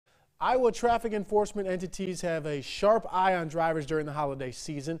Iowa traffic enforcement entities have a sharp eye on drivers during the holiday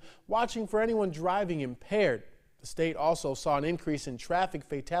season, watching for anyone driving impaired. The state also saw an increase in traffic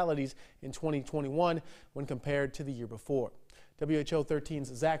fatalities in 2021 when compared to the year before. WHO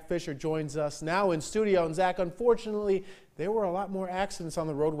 13's Zach Fisher joins us now in studio. And Zach, unfortunately, there were a lot more accidents on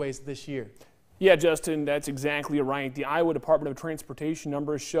the roadways this year. Yeah, Justin, that's exactly right. The Iowa Department of Transportation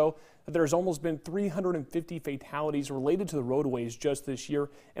numbers show that there's almost been 350 fatalities related to the roadways just this year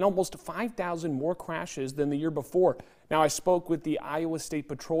and almost 5,000 more crashes than the year before. Now, I spoke with the Iowa State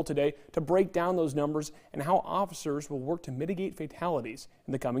Patrol today to break down those numbers and how officers will work to mitigate fatalities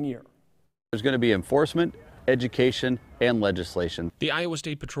in the coming year. There's going to be enforcement, education, and legislation. The Iowa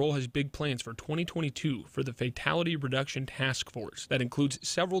State Patrol has big plans for 2022 for the Fatality Reduction Task Force that includes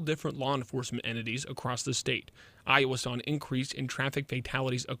several different law enforcement entities across the state. Iowa saw an increase in traffic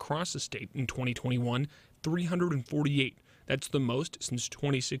fatalities across the state in 2021, 348. That's the most since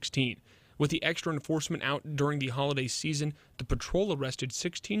 2016. With the extra enforcement out during the holiday season, the patrol arrested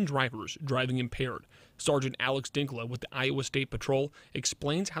 16 drivers driving impaired. Sergeant Alex Dinkla with the Iowa State Patrol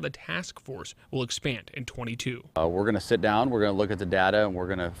explains how the task force will expand in 22. We're going to sit down, we're going to look at the data, and we're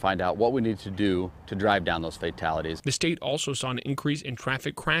going to find out what we need to do to drive down those fatalities. The state also saw an increase in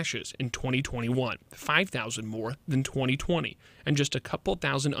traffic crashes in 2021, 5,000 more than 2020, and just a couple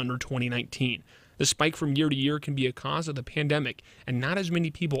thousand under 2019. The spike from year to year can be a cause of the pandemic and not as many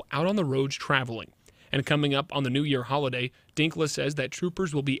people out on the roads traveling. And coming up on the New Year holiday, Dinkla says that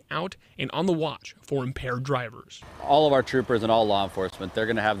troopers will be out and on the watch for impaired drivers. All of our troopers and all law enforcement, they're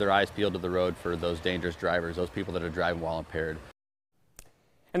going to have their eyes peeled to the road for those dangerous drivers, those people that are driving while impaired.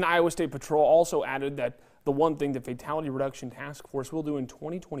 And the Iowa State Patrol also added that the one thing the Fatality Reduction Task Force will do in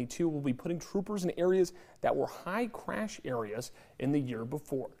 2022 will be putting troopers in areas that were high crash areas in the year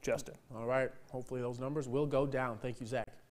before. Justin. All right. Hopefully those numbers will go down. Thank you, Zach.